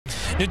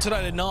New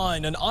tonight at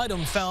 9, an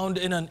item found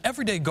in an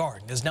everyday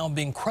garden is now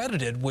being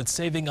credited with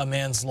saving a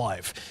man's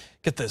life.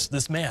 Get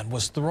this man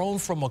was thrown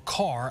from a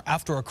car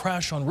after a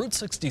crash on Route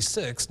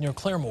 66 near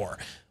Claremore.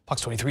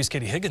 Fox 23's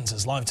Katie Higgins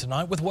is live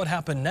tonight with what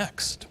happened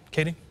next.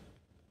 Katie?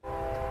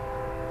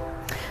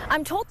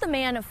 I'm told the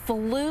man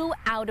flew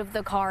out of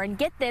the car, and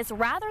get this,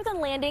 rather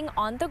than landing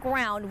on the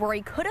ground where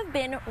he could have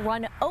been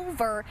run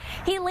over,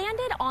 he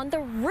landed on the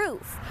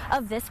roof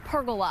of this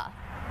pergola.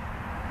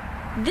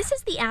 This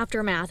is the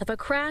aftermath of a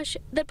crash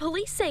that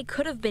police say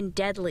could have been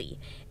deadly.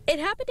 It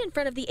happened in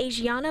front of the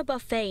Asiana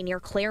Buffet near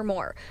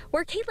Claremore,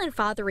 where Caitlin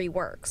Fothery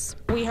works.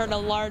 We heard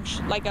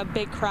a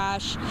big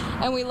crash,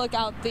 and we look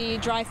out the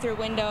drive-through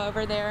window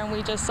over there, and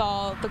we just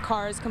saw the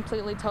cars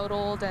completely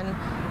totaled and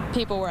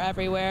people were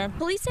everywhere.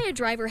 Police say a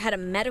driver had a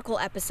medical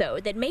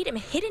episode that made him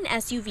hit an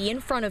SUV in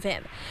front of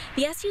him.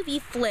 The SUV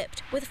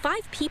flipped with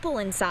 5 people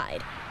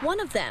inside. One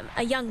of them,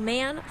 a young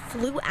man,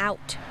 flew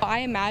out. I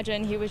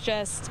imagine he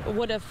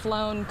would have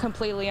flown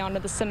completely onto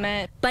the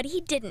cement. But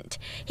he didn't.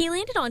 He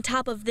landed on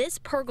top of this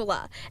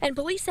pergola, and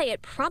police say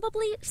it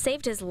probably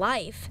saved his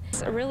life.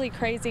 It's really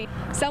crazy.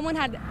 Someone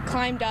had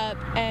climbed up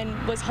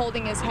and was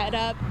holding his head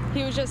up.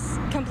 He was just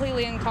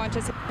completely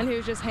unconscious, and he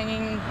was just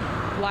hanging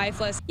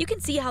lifeless. You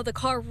can see how the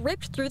car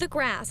ripped through the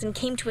grass and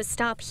came to a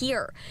stop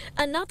here.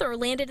 Another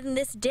landed in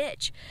this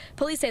ditch.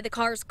 Police say the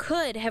cars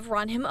could have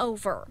run him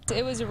over.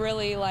 It was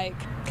really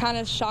kind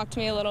of shocked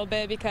me a little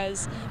bit,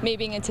 because me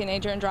being a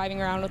teenager and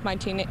driving around with my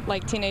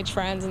teenage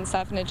friends and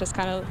stuff, and it just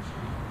kind of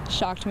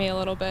shocked me a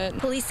little bit.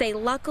 Police say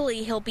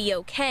luckily he'll be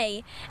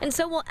okay, and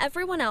so will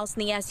everyone else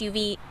in the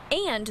SUV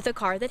and the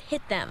car that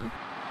hit them.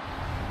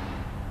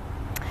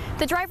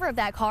 The driver of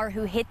that car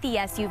who hit the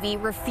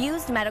SUV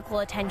refused medical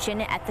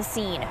attention at the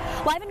scene.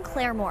 Live in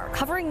Claremore,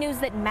 covering news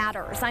that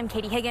matters, I'm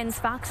Katie Higgins,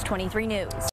 Fox 23 News.